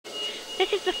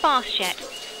This is the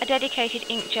FastJet, a dedicated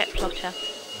inkjet plotter.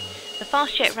 The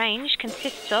FastJet range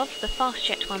consists of the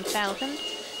FastJet 1000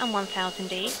 and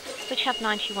 1000E, which have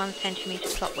 91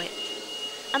 cm plot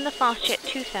width, and the FastJet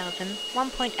 2000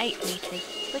 1.8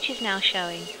 meters, which is now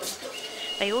showing.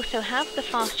 They also have the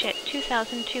FastJet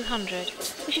 2200,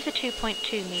 which is a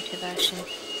 2.2 meter version.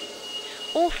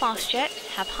 All FastJets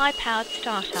have high-powered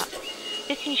startup.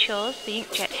 This ensures the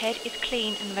inkjet head is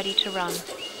clean and ready to run.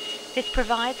 This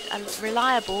provides a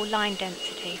reliable line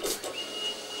density.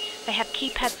 They have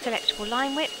keypad selectable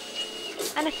line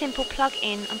widths and a simple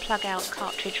plug-in and plug-out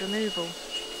cartridge removal.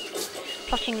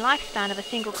 Plotting lifespan of a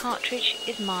single cartridge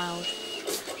is miles.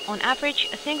 On average,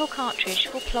 a single cartridge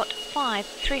will plot 5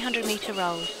 300-meter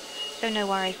rolls, so no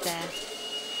worries there.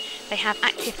 They have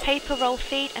active paper roll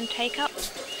feed and take-up,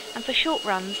 and for short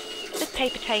runs, this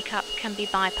paper take-up can be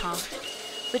bypassed,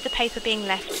 with the paper being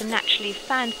left to naturally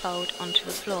fan fold onto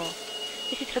the floor.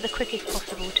 This is for the quickest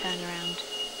possible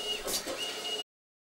turnaround.